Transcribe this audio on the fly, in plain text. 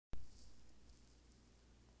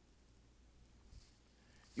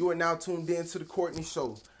You are now tuned in to the Cortney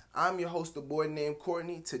Show. I'm your host, the boy named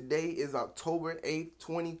Cortney. Today is October 8th,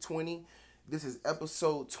 2020. This is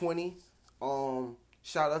episode 20.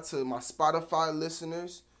 Shout out to my Spotify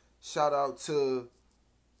listeners. Shout out to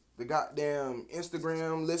the goddamn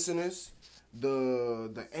Instagram listeners.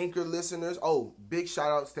 The Anchor listeners. Oh, big shout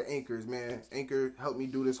outs to Anchors, man. Anchor helped me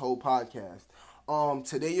do this whole podcast.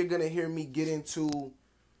 Today you're gonna hear me get into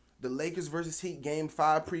the Lakers versus Heat Game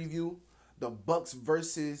 5 preview, the Bucks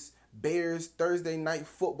versus Bears Thursday night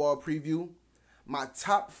football preview, my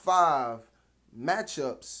top 5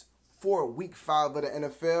 matchups for week 5 of the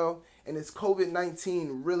NFL, and is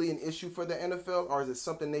COVID-19 really an issue for the NFL, or is it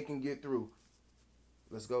something they can get through?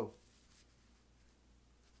 Let's go.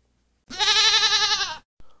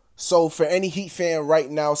 So for any Heat fan right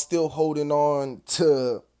now still holding on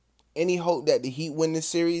to any hope that the Heat win this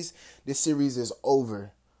series is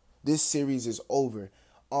over. This series is over.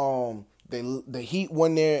 The Heat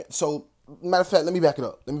won their... So, matter of fact, let me back it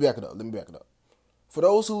up. For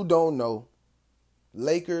those who don't know,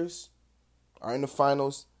 Lakers are in the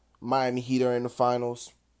finals. Miami Heat are in the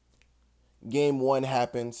finals. Game 1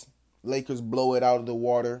 happens. Lakers blow it out of the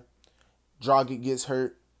water. Dragic gets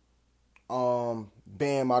hurt. Bam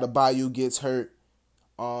Adebayo gets hurt.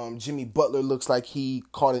 Jimmy Butler looks like he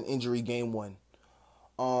caught an injury game 1.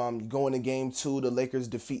 Going to game 2, the Lakers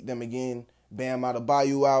defeat them again. Bam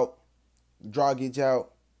Adebayo out. Dragic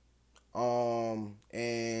out.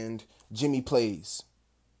 And Jimmy plays.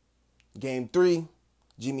 Game 3,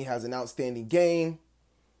 Jimmy has an outstanding game.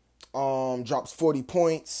 Drops 40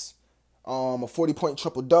 points. A 40-point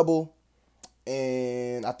triple-double.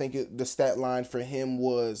 And I think the stat line for him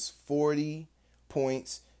was 40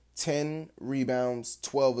 points, 10 rebounds,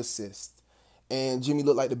 12 assists. And Jimmy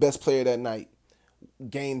looked like the best player that night.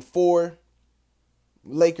 Game 4,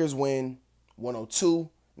 Lakers win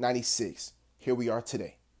 102-96. Here we are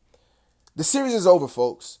today. The series is over,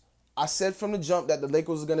 folks. I said from the jump that the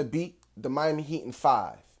Lakers was going to beat the Miami Heat in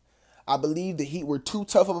 5. I believe the Heat were too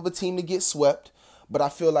tough of a team to get swept, but I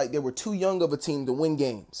feel like they were too young of a team to win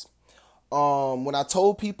games. When I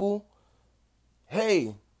told people,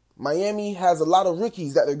 hey, Miami has a lot of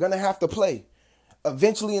rookies that they're going to have to play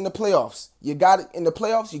eventually in the playoffs. You got it in the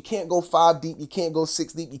playoffs. You can't go 5 deep. You can't go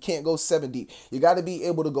 6 deep. You can't go 7 deep. You got to be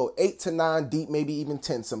able to go 8 to 9 deep, maybe even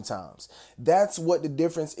 10 sometimes. That's what the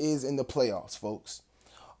difference is in the playoffs, folks.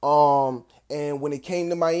 And when it came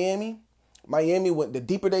to Miami went, the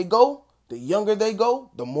deeper they go, the younger they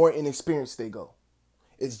go, the more inexperienced they go.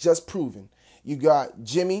 It's just proven. You got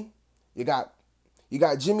Jimmy. You got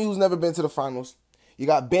Jimmy, who's never been to the finals. You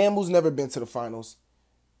got Bam, who's never been to the finals.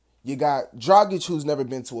 You got Dragic, who's never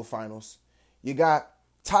been to a finals. You got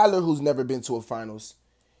Tyler, who's never been to a finals.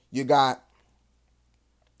 You got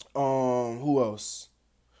who else?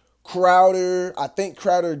 Crowder. I think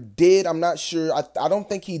Crowder did. I'm not sure. I don't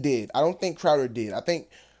think he did. I don't think Crowder did. I think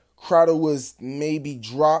Crowder was maybe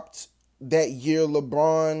dropped that year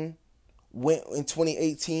LeBron went in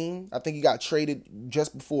 2018. I think he got traded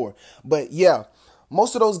just before. But yeah,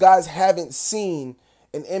 most of those guys haven't seen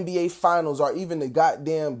an NBA Finals or even the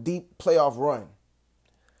goddamn deep playoff run.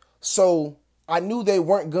 So I knew they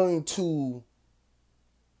weren't going to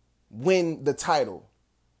win the title.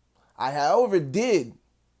 I, however, did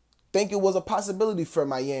think it was a possibility for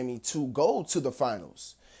Miami to go to the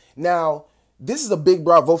finals. Now, this is a big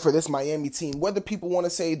bravo for this Miami team. Whether people want to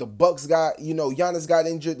say the Bucks got, Giannis got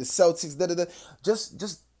injured, the Celtics,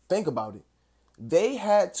 just think about it. They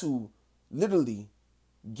had to literally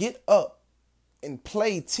get up and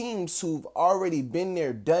play teams who've already been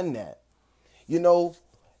there, done that.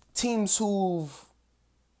 Teams who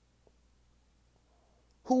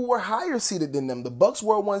were higher seeded than them. The Bucks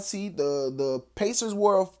were a 1 seed. The Pacers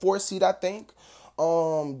were a 4 seed, I think.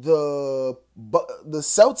 The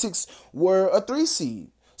Celtics were a 3 seed.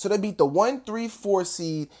 So they beat the 1, 3, 4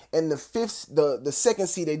 seed and the 2nd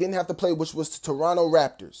seed they didn't have to play, which was the Toronto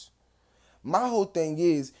Raptors. My whole thing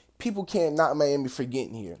is, people can't knock Miami for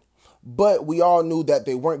getting here. But we all knew that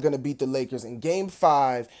they weren't going to beat the Lakers. In Game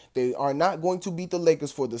 5, they are not going to beat the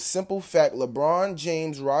Lakers for the simple fact LeBron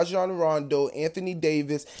James, Rajon Rondo, Anthony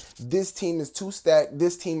Davis, this team is too stacked.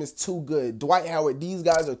 This team is too good. Dwight Howard, these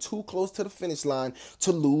guys are too close to the finish line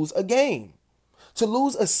to lose a game, to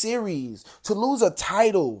lose a series, to lose a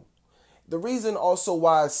title. The reason also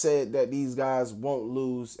why I said that these guys won't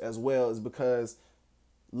lose as well is because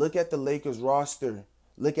look at the Lakers roster.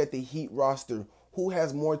 Look at the Heat roster. Who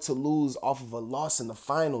has more to lose off of a loss in the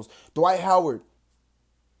finals? Dwight Howard.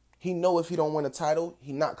 He know if he don't win a title,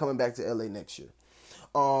 he not coming back to LA next year.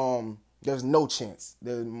 There's no chance.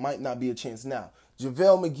 There might not be a chance now.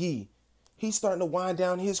 JaVale McGee, he's starting to wind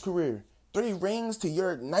down his career. 3 rings to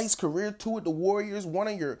your nice career, 2 with the Warriors,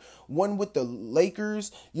 one with the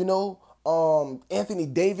Lakers. Anthony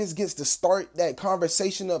Davis gets to start that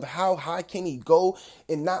conversation of how high can he go,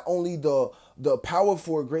 and not only the power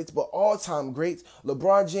forward greats, but all-time greats.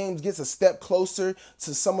 LeBron James gets a step closer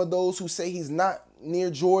to some of those who say he's not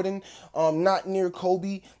near Jordan, not near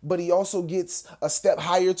Kobe, but he also gets a step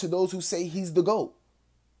higher to those who say he's the GOAT.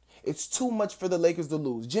 It's too much for the Lakers to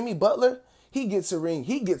lose. Jimmy Butler, he gets a ring.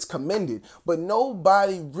 He gets commended, but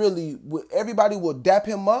everybody will dap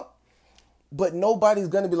him up, but nobody's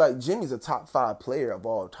going to be like, Jimmy's a top 5 player of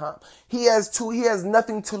all time. He has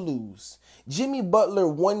nothing to lose. Jimmy Butler,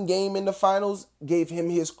 1 game in the finals, gave him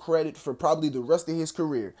his credit for probably the rest of his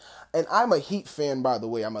career. And I'm a Heat fan, by the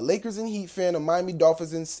way. I'm a Lakers and Heat fan, a Miami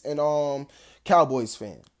Dolphins and Cowboys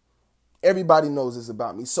fan. Everybody knows this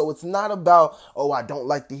about me. So it's not about, I don't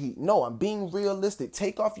like the Heat. No, I'm being realistic.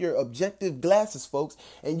 Take off your objective glasses, folks,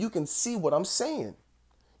 and you can see what I'm saying.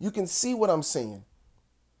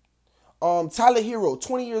 Tyler Hero,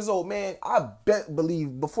 20 years old, man. I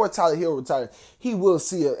believe before Tyler Hero retires, he will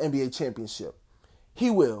see an NBA championship.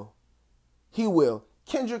 He will.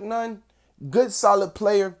 Kendrick Nunn, good, solid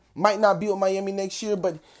player. Might not be with Miami next year,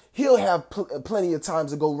 but he'll have plenty of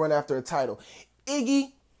times to go run after a title.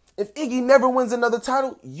 Iggy, if Iggy never wins another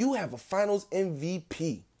title, you have a finals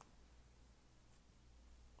MVP.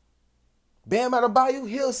 Bam Adebayo,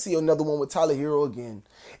 he'll see another one with Tyler Hero again.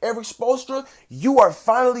 Eric Spoelstra, you are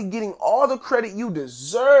finally getting all the credit you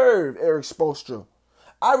deserve, Eric Spoelstra.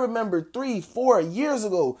 I remember 3-4 years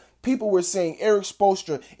ago, people were saying Eric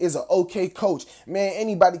Spoelstra is an okay coach. Man,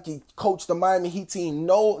 anybody can coach the Miami Heat team.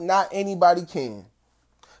 No, not anybody can.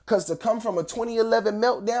 Because to come from a 2011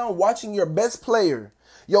 meltdown, watching your best player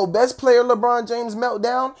LeBron James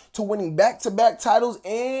meltdown, to winning back-to-back titles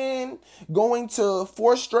and going to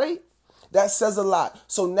 4 straight, that says a lot.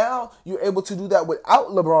 So now you're able to do that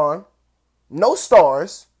without LeBron, no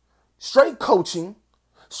stars, straight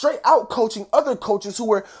out coaching other coaches who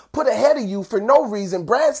were put ahead of you for no reason.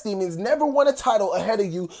 Brad Stevens never won a title ahead of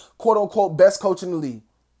you, quote unquote, best coach in the league.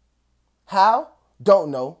 How? Don't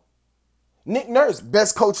know. Nick Nurse,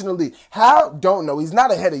 best coach in the league. How? Don't know. He's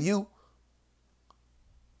not ahead of you.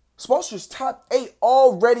 Spoelstra's top 8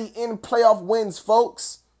 already in playoff wins,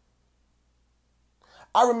 folks.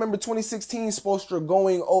 I remember 2016 Spoelstra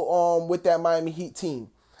going with that Miami Heat team.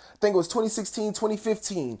 I think it was 2016,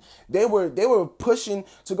 2015. They were pushing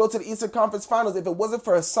to go to the Eastern Conference Finals. If it wasn't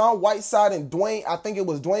for Hassan Whiteside and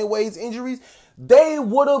Dwayne Wade's injuries, they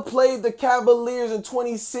would have played the Cavaliers in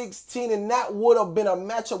 2016, and that would have been a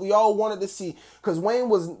matchup we all wanted to see, because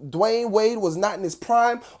Dwayne Wade was not in his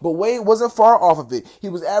prime, but Wade wasn't far off of it. He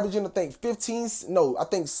was averaging, I think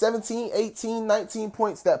 17, 18, 19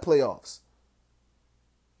 points that playoffs.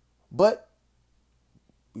 But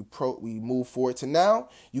we move forward to now.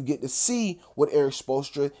 You get to see what Eric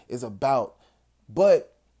Spoelstra is about.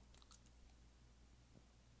 But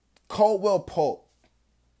Caldwell Pope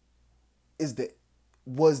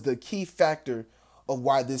was the key factor of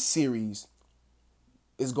why this series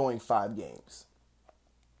is going 5 games.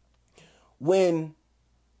 When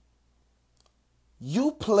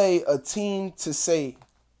you play a team to say,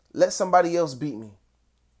 let somebody else beat me,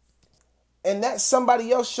 and that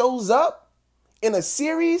somebody else shows up in a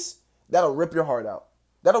series, that'll rip your heart out.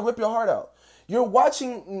 You're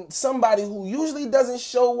watching somebody who usually doesn't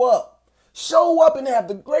show up and have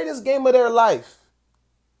the greatest game of their life.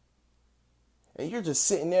 And you're just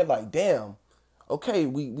sitting there like, damn, okay,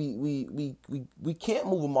 we can't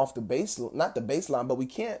move them off the baseline, not the baseline, but we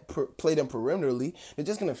can't play them perimeterally. They're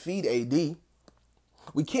just going to feed AD.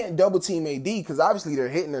 We can't double team AD because obviously they're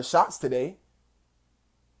hitting their shots today.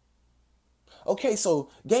 Okay,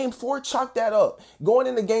 so game 4, chalk that up. Going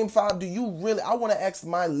into game 5, I want to ask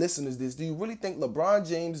my listeners this. Do you really think LeBron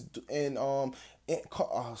James and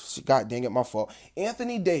God dang it, my fault,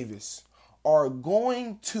 Anthony Davis are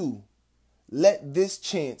going to let this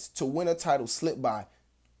chance to win a title slip by?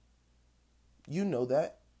 You know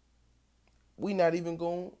that. We not even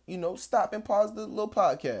going to, stop and pause the little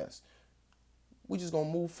podcast. We just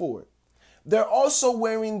going to move forward. They're also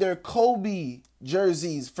wearing their Kobe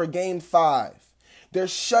jerseys for game 5. They're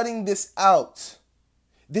shutting this out.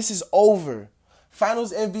 This is over.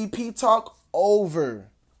 Finals MVP talk, over.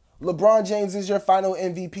 LeBron James is your final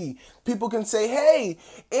MVP. People can say, hey,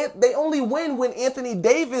 they only win when Anthony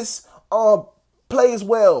Davis plays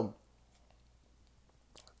well.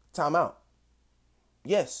 Time out.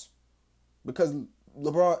 Yes. Because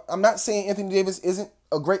LeBron, I'm not saying Anthony Davis isn't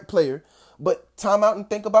a great player, but time out and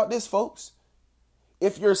think about this, folks.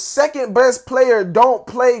 If your second best player don't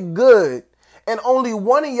play good and only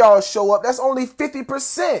one of y'all show up, that's only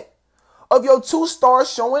 50% of your 2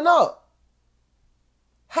 stars showing up.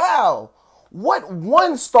 How? What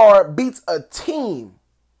 1 star beats a team?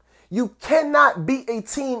 You cannot beat a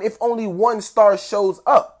team if only 1 star shows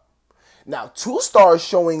up. Now, 2 stars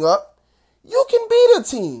showing up, you can beat a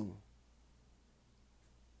team.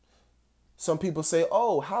 Some people say,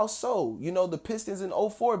 oh, how so? You know, the Pistons in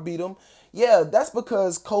 04 beat them. Yeah, that's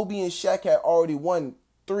because Kobe and Shaq had already won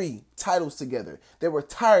 3 titles together. They were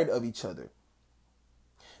tired of each other.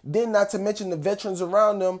 Then, not to mention the veterans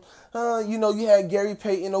around them. You had Gary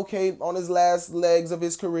Payton, okay, on his last legs of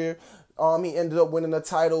his career. He ended up winning a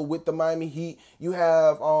title with the Miami Heat. You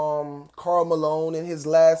have Karl Malone in his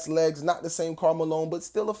last legs. Not the same Karl Malone, but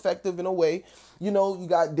still effective in a way. You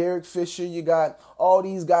got Derek Fisher. You got all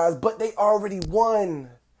these guys, but they already won.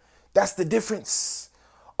 That's the difference.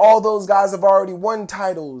 All those guys have already won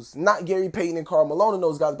titles. Not Gary Payton and Karl Malone and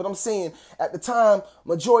those guys. But I'm saying, at the time,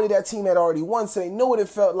 majority of that team had already won. So they knew what it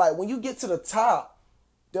felt like. When you get to the top,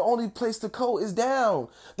 the only place to go is down.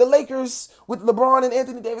 The Lakers with LeBron and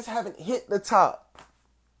Anthony Davis haven't hit the top.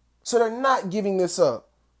 So they're not giving this up.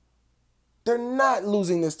 They're not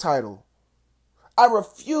losing this title. I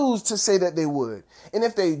refuse to say that they would. And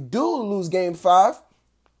if they do lose Game 5,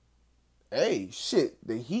 hey, shit,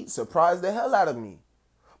 the Heat surprised the hell out of me.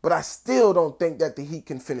 But I still don't think that the Heat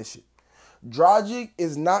can finish it. Dragic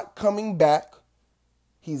is not coming back.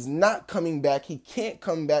 He's not coming back. He can't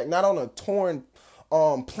come back. Not on a torn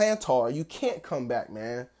plantar. You can't come back,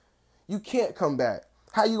 man. You can't come back.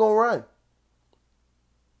 How you gonna run?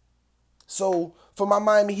 So for my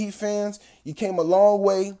Miami Heat fans, you came a long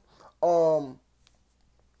way.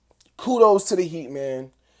 Kudos to the Heat, man.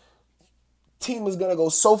 Team is gonna go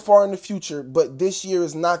so far in the future, but this year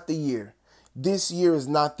is not the year. This year is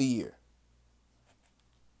not the year.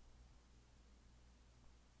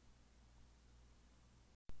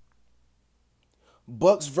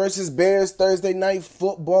 Bucks versus Bears Thursday night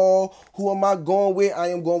football. Who am I going with? I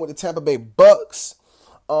am going with the Tampa Bay Bucks.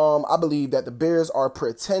 I believe that the Bears are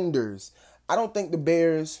pretenders. I don't think the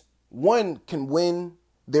Bears, 1, can win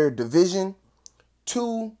their division.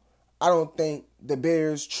 2, I don't think the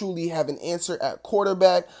Bears truly have an answer at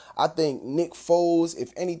quarterback. I think Nick Foles,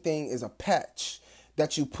 if anything, is a patch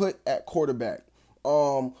that you put at quarterback.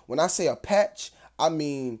 When I say a patch, I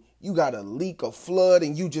mean you got a leak, a flood,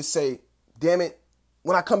 and you just say, damn it,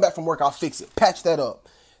 when I come back from work, I'll fix it. Patch that up.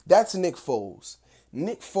 That's Nick Foles.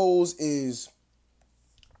 Nick Foles is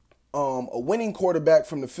a winning quarterback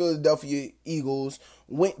from the Philadelphia Eagles,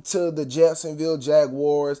 went to the Jacksonville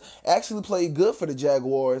Jaguars, actually played good for the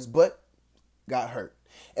Jaguars, but got hurt.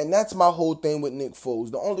 And that's my whole thing with Nick Foles.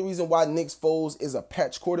 The only reason why Nick Foles is a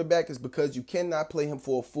patch quarterback is because you cannot play him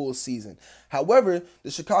for a full season. However, the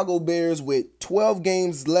Chicago Bears, with 12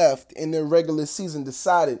 games left in their regular season,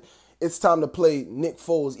 decided it's time to play Nick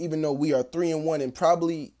Foles, even though we are 3-1, and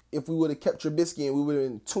probably if we would have kept Trubisky, we would have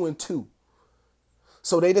been 2-2.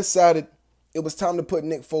 So they decided it was time to put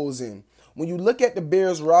Nick Foles in. When you look at the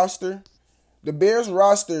Bears roster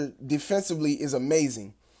defensively is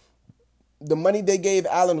amazing. The money they gave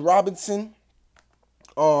Allen Robinson,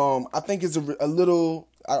 I think is a little,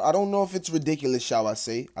 I don't know if it's ridiculous, shall I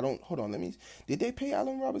say. Hold on, did they pay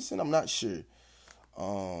Allen Robinson? I'm not sure.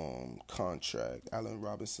 Contract, Allen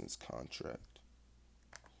Robinson's contract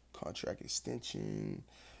extension.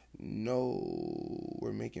 No,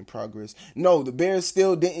 we're making progress. No, the Bears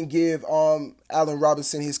still didn't give Allen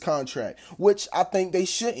Robinson his contract, which I think they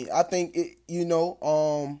shouldn't. I think it,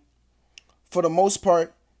 for the most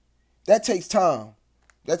part, that takes time.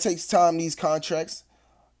 These contracts.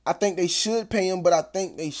 I think they should pay him, but I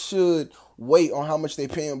think they should wait on how much they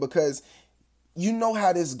pay him, because you know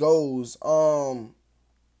how this goes.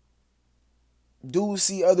 Dudes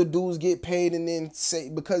see other dudes get paid and then say,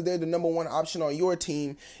 because they're the number one option on your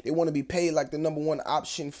team, they want to be paid like the number one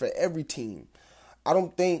option for every team. I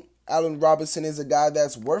don't think Allen Robinson is a guy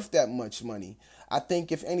that's worth that much money. I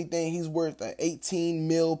think if anything, he's worth $18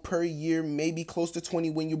 million per year, maybe close to 20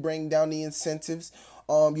 when you bring down the incentives.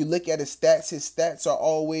 You look at his stats. His stats are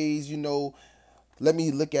always, let me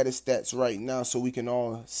look at his stats right now so we can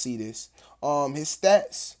all see this. His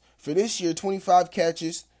stats for this year: 25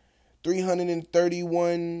 catches,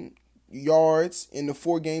 331 yards in the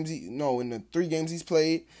 3 games he's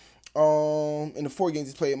played. In the 4 games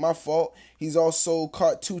he's played, my fault. He's also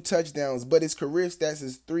caught 2 touchdowns, but his career stats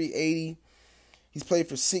is 380. He's played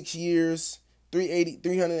for 6 years,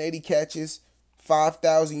 380 catches,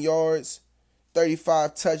 5,000 yards,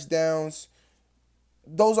 35 touchdowns.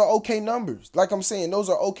 those are okay numbers. Like I'm saying, those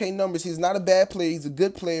are okay numbers. He's not a bad player. He's a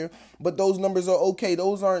good player, but those numbers are okay.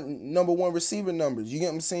 Those aren't number one receiver numbers. You get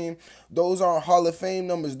what I'm saying? Those aren't Hall of Fame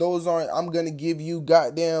numbers. Those aren't, I'm going to give you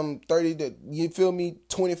goddamn 30 to, you feel me,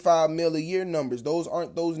 25 mil a year numbers. Those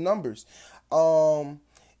aren't those numbers. And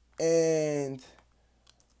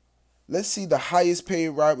let's see the highest paid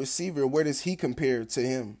wide receiver. Where does he compare to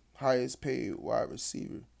him? Highest paid wide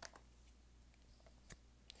receiver.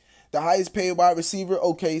 The highest paid wide receiver,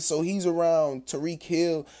 okay, so he's around Tyreek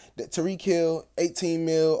Hill. 18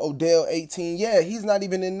 mil, Odell, 18. Yeah, he's not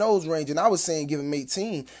even in those range. And I was saying give him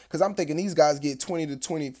 18 because I'm thinking these guys get 20 to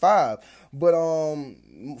 25. But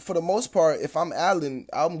for the most part, if I'm Allen,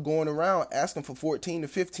 I'm going around asking for 14 to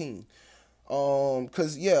 15.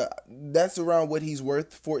 Because, yeah, that's around what he's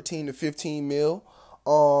worth, 14 to 15 mil.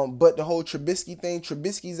 But the whole Trubisky thing,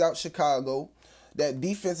 Trubisky's out Chicago. That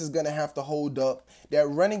defense is going to have to hold up. That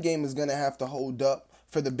running game is going to have to hold up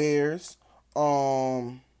for the Bears.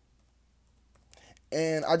 And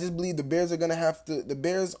I just believe the Bears are going to have to... The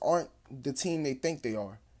Bears aren't the team they think they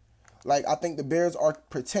are. Like, I think the Bears are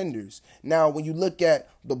pretenders. Now, when you look at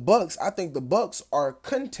the Bucs, I think the Bucs are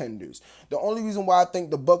contenders. The only reason why I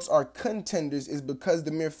think the Bucs are contenders is because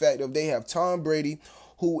the mere fact of they have Tom Brady,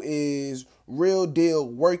 who is real deal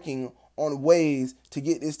working on ways to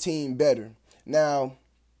get this team better. Now,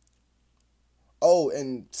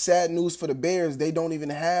 and sad news for the Bears, they don't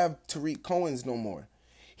even have Tariq Cohen's no more.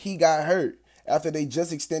 He got hurt after they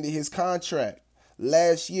just extended his contract.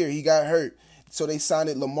 Last year, he got hurt. So they signed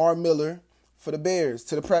Lamar Miller for the Bears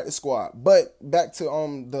to the practice squad. But back to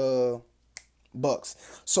the Bucs.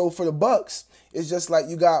 So for the Bucs, it's just like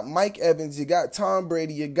you got Mike Evans, you got Tom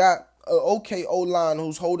Brady, you got an okay O-line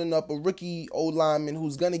who's holding up a rookie O-lineman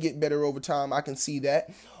who's going to get better over time. I can see that.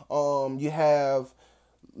 You have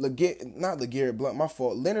LeGarrette Blount, my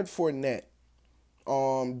fault, Leonard Fournette.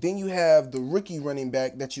 Then you have the rookie running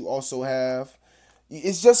back that you also have.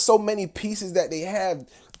 It's just so many pieces that they have,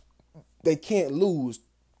 they can't lose.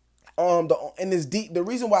 The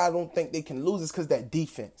reason why I don't think they can lose is because that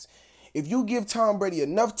defense. If you give Tom Brady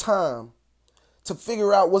enough time to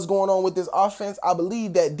figure out what's going on with this offense, I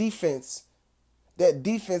believe that defense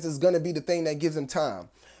is going to be the thing that gives him time.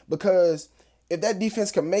 Because if that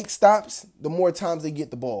defense can make stops, the more times they get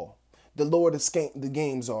the ball, the lower the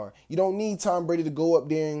games are. You don't need Tom Brady to go up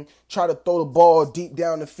there and try to throw the ball deep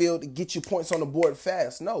down the field to get you points on the board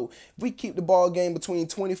fast. No, if we keep the ball game between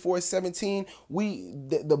 24-17,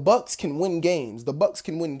 the Bucs can win games. The Bucs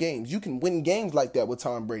can win games. You can win games like that with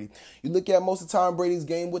Tom Brady. You look at most of Tom Brady's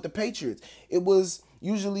game with the Patriots. It was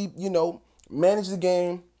usually, manage the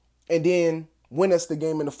game and then win us the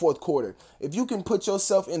game in the fourth quarter. If you can put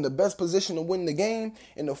yourself in the best position to win the game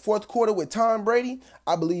in the fourth quarter with Tom Brady,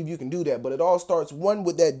 I believe you can do that. But it all starts, one,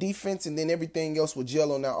 with that defense, and then everything else will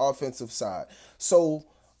gel on that offensive side. So,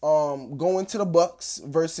 going to the Bucs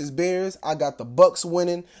versus Bears, I got the Bucs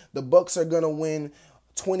winning. The Bucs are going to win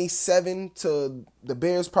 27 to the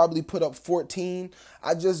Bears probably put up 14.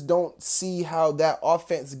 I just don't see how that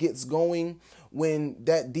offense gets going when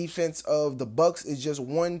that defense of the Bucs is just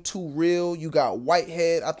 1-2 real. You got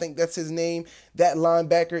Whitehead, I think that's his name. That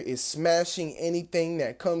linebacker is smashing anything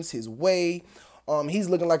that comes his way. He's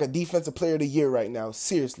looking like a defensive player of the year right now.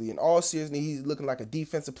 Seriously, in all seriousness, he's looking like a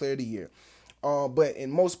defensive player of the year. But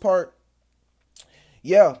in most part,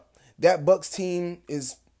 yeah, that Bucs team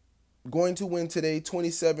is going to win today,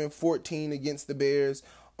 27-14 against the Bears.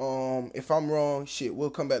 If I'm wrong, we'll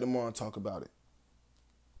come back tomorrow and talk about it.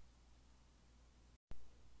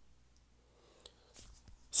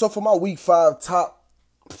 So for my Week 5 top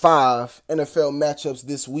 5 NFL matchups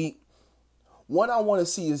this week, one I want to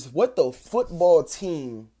see is what the football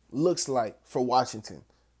team looks like for Washington.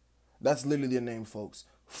 That's literally their name, folks.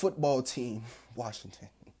 Football team, Washington.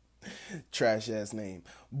 Trash ass name.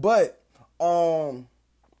 But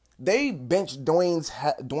they benched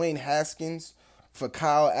Dwayne Haskins for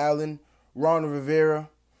Kyle Allen, Ron Rivera.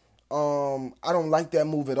 I don't like that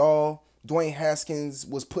move at all. Dwayne Haskins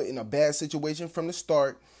was put in a bad situation from the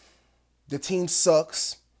start. The team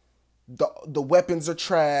sucks. The weapons are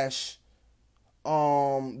trash.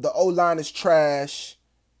 The O-line is trash.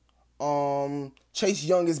 Chase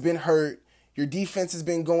Young has been hurt. Your defense has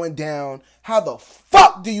been going down. How the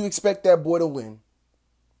fuck do you expect that boy to win?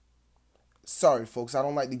 Sorry, folks, I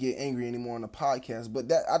don't like to get angry anymore on the podcast,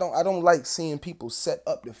 but I don't like seeing people set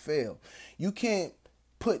up to fail. You can't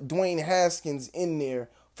put Dwayne Haskins in there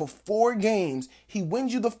for 4 games. He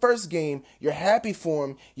wins you the first game. You're happy for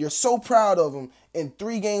him. You're so proud of him. And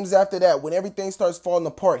 3 games after that, when everything starts falling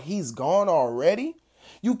apart, he's gone already.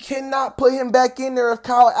 You cannot put him back in there if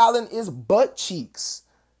Kyle Allen is butt cheeks.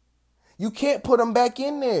 You can't put him back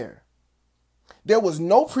in there. There was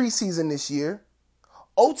no preseason this year.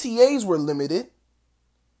 OTAs were limited.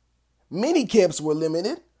 Mini camps were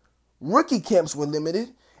limited. Rookie camps were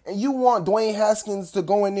limited. And you want Dwayne Haskins to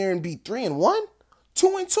go in there and be 3-1?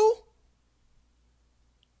 2-2?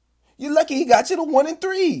 You're lucky he got you to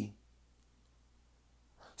 1-3.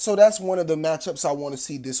 So that's one of the matchups I want to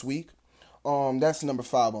see this week. That's number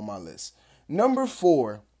 5 on my list. Number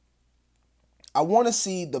 4, I want to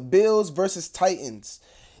see the Bills versus Titans.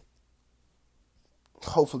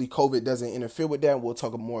 Hopefully COVID doesn't interfere with that. We'll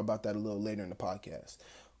talk more about that a little later in the podcast.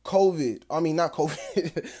 Not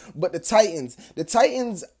COVID, but the Titans. The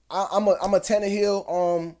Titans, I'm a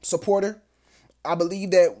Tannehill supporter. I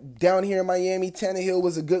believe that down here in Miami, Tannehill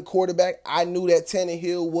was a good quarterback. I knew that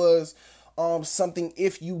Tannehill was something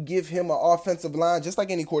if you give him an offensive line, just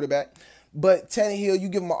like any quarterback. But Tannehill, you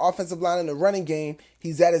give him an offensive line in the running game,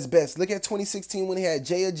 he's at his best. Look at 2016 when he had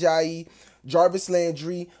Jay Ajayi, Jarvis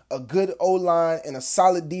Landry, a good O-line, and a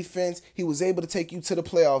solid defense. He was able to take you to the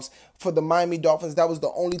playoffs. For the Miami Dolphins, that was the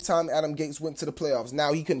only time Adam Gates went to the playoffs.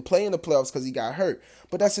 Now, he couldn't play in the playoffs because he got hurt,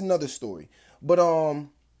 but that's another story. But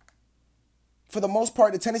for the most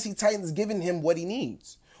part, the Tennessee Titans giving him what he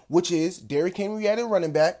needs, which is Derrick Henry at a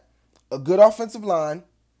running back, a good offensive line,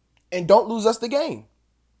 and don't lose us the game.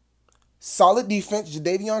 Solid defense.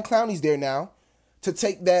 Jadeveon Clowney's there now to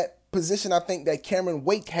take that position I think that Cameron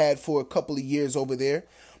Wake had for a couple of years over there.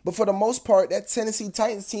 But for the most part, that Tennessee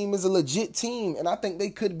Titans team is a legit team, and I think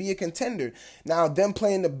they could be a contender. Now, them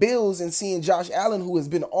playing the Bills and seeing Josh Allen, who has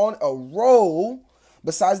been on a roll,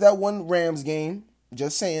 besides that one Rams game,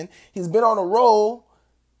 just saying, he's been on a roll.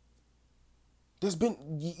 This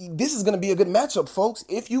is going to be a good matchup, folks.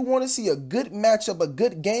 If you want to see a good matchup, a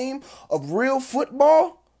good game of real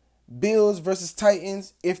football, Bills versus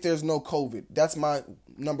Titans if there's no COVID. That's my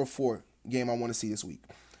number 4 game I want to see this week.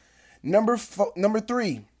 Number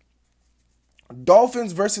 3,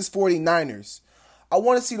 Dolphins versus 49ers. I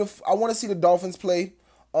want to see the Dolphins play.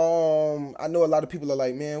 I know a lot of people are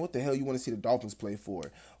like, man, what the hell you want to see the Dolphins play for?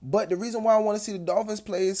 But the reason why I want to see the Dolphins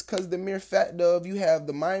play is because the mere fact of you have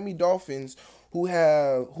the Miami Dolphins who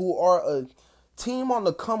are a team on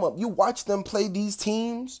the come up. You watch them play these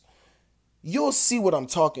teams, you'll see what I'm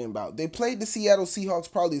talking about. They played the Seattle Seahawks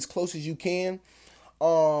probably as close as you can.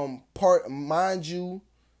 Mind you,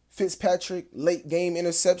 Fitzpatrick late game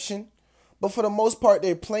interception. But for the most part,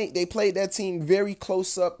 they played that team very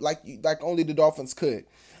close up like only the Dolphins could.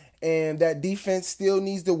 And that defense still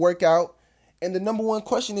needs to work out. And the number one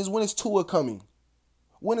question is, when is Tua coming?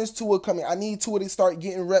 When is Tua coming? I need Tua to start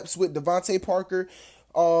getting reps with Devontae Parker,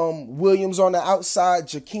 Williams on the outside,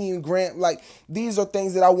 Jakeem Grant. Like, these are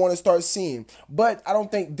things that I want to start seeing. But I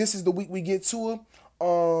don't think this is the week we get Tua.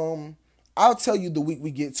 I'll tell you the week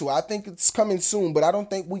we get to. I think it's coming soon, but I don't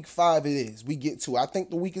think week 5 it is. We get to. I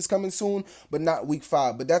think the week is coming soon, but not week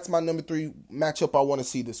 5. But that's my number 3 matchup I want to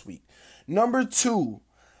see this week. Number 2,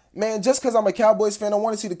 man, just because I'm a Cowboys fan, I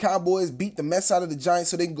want to see the Cowboys beat the mess out of the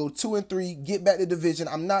Giants so they can go 2-3, get back to the division.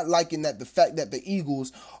 I'm not liking the fact that the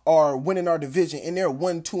Eagles are winning our division and they're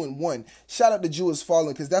 1-2-1. Shout out to Julius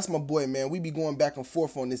Fallen, because that's my boy, man. We be going back and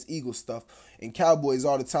forth on this Eagles stuff and Cowboys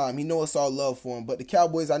all the time. He knows it's all love for him, but the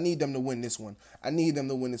Cowboys, I need them to win this one. I need them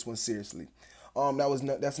to win this one seriously.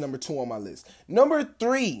 That's number 2 on my list. Number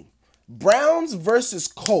 3, Browns versus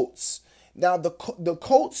Colts. Now the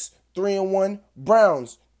Colts 3-1,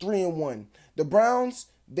 Browns 3-1. The Browns,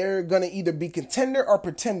 they're going to either be contender or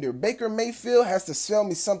pretender. Baker Mayfield has to sell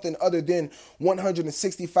me something other than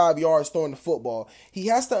 165 yards throwing the football. He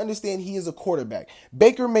has to understand he is a quarterback.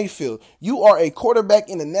 Baker Mayfield, you are a quarterback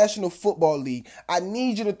in the National Football League. I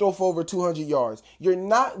need you to throw for over 200 yards. You're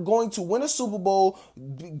not going to win a Super Bowl,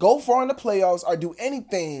 go far in the playoffs, or do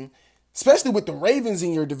anything, especially with the Ravens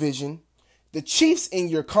in your division, the Chiefs in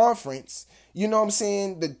your conference. You know what I'm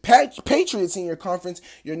saying? The Patriots in your conference.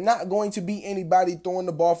 You're not going to beat anybody throwing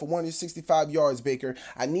the ball for 165 yards, Baker.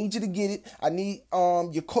 I need you to get it. I need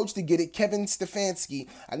your coach to get it, Kevin Stefanski.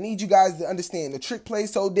 I need you guys to understand the trick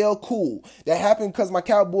plays to Odell, cool. That happened because my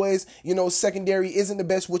Cowboys, secondary isn't the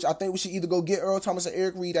best, which I think we should either go get Earl Thomas or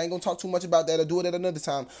Eric Reed. I ain't going to talk too much about that. I'll do it at another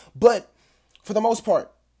time. But for the most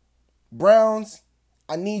part, Browns,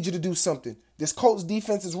 I need you to do something. This Colts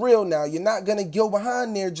defense is real now. You're not going to go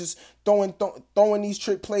behind there just throwing these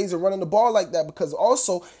trick plays and running the ball like that, because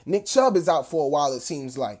also Nick Chubb is out for a while, it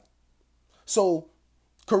seems like. So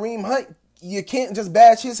Kareem Hunt, you can't just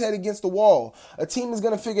bash his head against the wall. A team is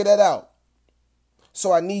going to figure that out.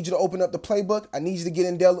 So I need you to open up the playbook. I need you to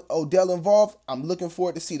get Odell involved. I'm looking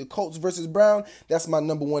forward to see the Colts versus Brown. That's my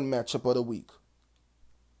number 1 matchup of the week.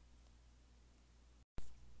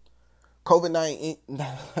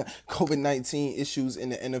 COVID-19 issues in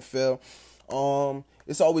the NFL.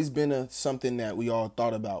 It's always been something that we all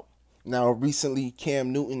thought about. Now, recently,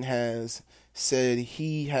 Cam Newton has said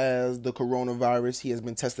he has the coronavirus. He has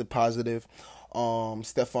been tested positive.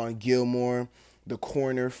 Stephon Gilmore, the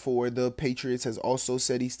corner for the Patriots, has also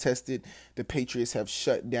said he's tested. The Patriots have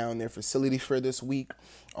shut down their facility for this week.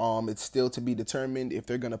 It's still to be determined if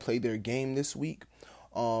they're going to play their game this week.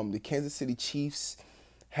 The Kansas City Chiefs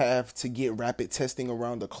have to get rapid testing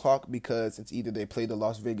around the clock because it's either they play the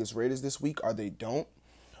Las Vegas Raiders this week or they don't.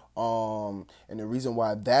 And the reason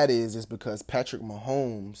why that is because Patrick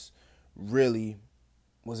Mahomes really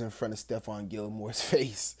was in front of Stephon Gilmore's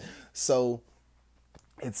face. So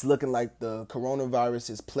it's looking like the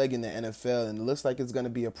coronavirus is plaguing the NFL, and it looks like it's going to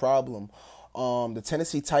be a problem. The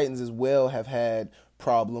Tennessee Titans as well have had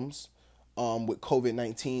problems with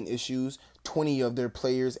COVID-19 issues. 20 of their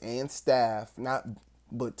players and staff,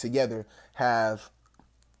 but together, have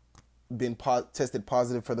been tested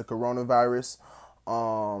positive for the coronavirus.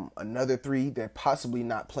 Another 3, they're possibly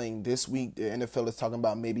not playing this week. The NFL is talking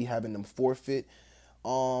about maybe having them forfeit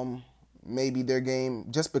maybe their game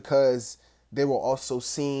just because they were also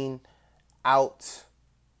seen out.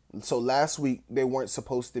 So last week they weren't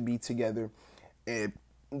supposed to be together. And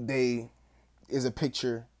there is a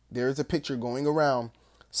picture going around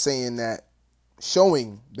showing that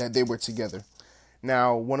they were together.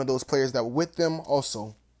 Now, one of those players that were with them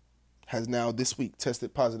also has now this week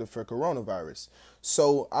tested positive for coronavirus.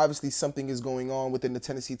 So obviously something is going on within the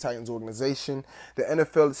Tennessee Titans organization. The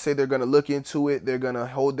NFL say they're going to look into it. They're going to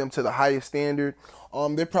hold them to the highest standard.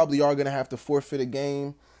 They probably are going to have to forfeit a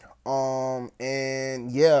game.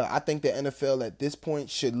 And yeah, I think the NFL at this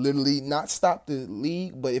point should literally not stop the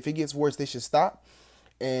league, but if it gets worse, they should stop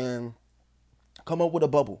and come up with a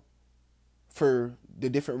bubble for the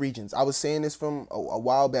different regions. I was saying this from a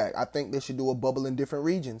while back. I think they should do a bubble in different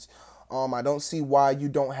regions. I don't see why you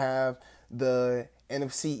don't have the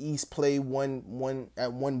NFC East play one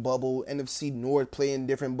at one bubble, NFC North play in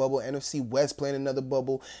different bubble, NFC West playing another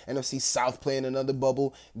bubble, NFC South playing another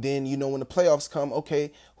bubble. Then, when the playoffs come,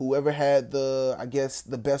 okay, whoever had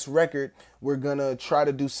the best record, we're gonna try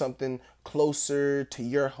to do something closer to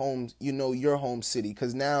your home, your home city,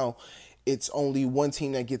 because now it's only one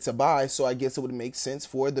team that gets a bye, so I guess it would make sense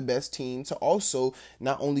for the best team to also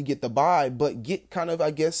not only get the bye, but get kind of,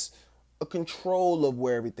 a control of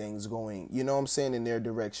where everything's going, in their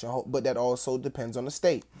direction. But that also depends on the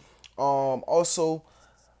state. Also,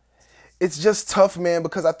 it's just tough, man,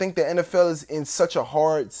 because I think the NFL is in such a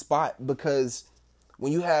hard spot because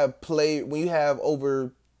when you have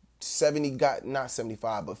over 70, not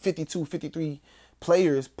 75, but 52, 53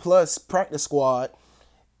 players plus practice squad,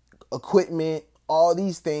 equipment, all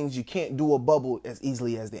these things, you can't do a bubble as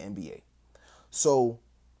easily as the NBA. So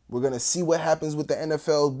we're going to see what happens with the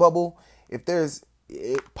NFL bubble. If there's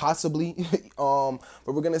possibly, but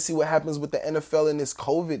we're going to see what happens with the NFL in this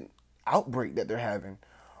COVID outbreak that they're having.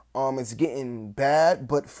 It's getting bad,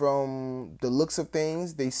 but from the looks of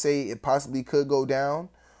things, they say it possibly could go down.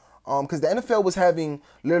 Because the NFL was having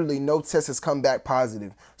literally no tests has come back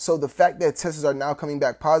positive. So the fact that tests are now coming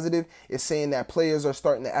back positive is saying that players are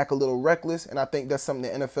starting to act a little reckless. And I think that's something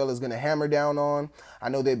the NFL is going to hammer down on. I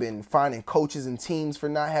know they've been fining coaches and teams for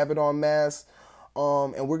not having on masks.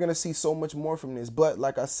 And we're going to see so much more from this. But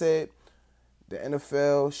like I said, the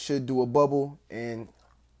NFL should do a bubble. And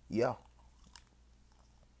yeah.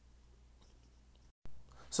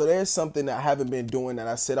 So there's something that I haven't been doing that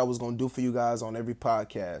I said I was going to do for you guys on every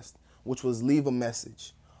podcast, which was leave a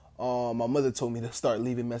message. My mother told me to start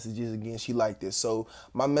leaving messages again. She liked it. So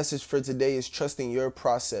my message for today is trusting your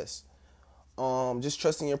process. Just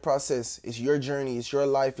trusting your process. It's your journey. It's your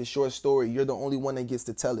life. It's your story. You're the only one that gets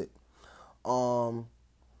to tell it.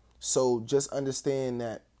 So just understand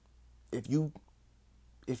that if you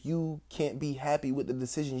can't be happy with the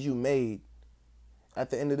decisions you made, at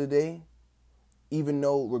the end of the day, even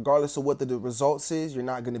though regardless of what the results is, you're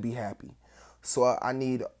not going to be happy. So I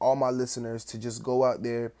need all my listeners to just go out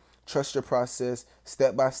there, trust your process,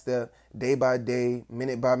 step by step, day by day,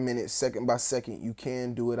 minute by minute, second by second. You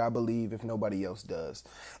can do it, I believe, if nobody else does.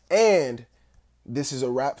 And this is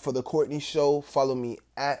a wrap for The Cortney Show. Follow me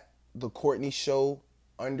at The Cortney Show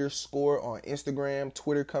 _ on Instagram,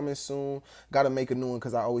 Twitter coming soon. Gotta make a new one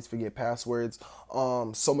because I always forget passwords.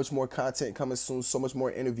 So much more content coming soon, so much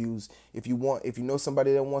more interviews. If you know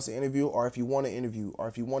somebody that wants to interview, or if you want to interview, or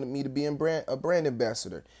if you wanted me to be a brand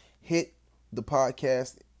ambassador, hit the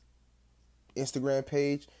podcast Instagram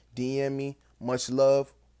page, DM me. Much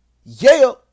love. Yeah.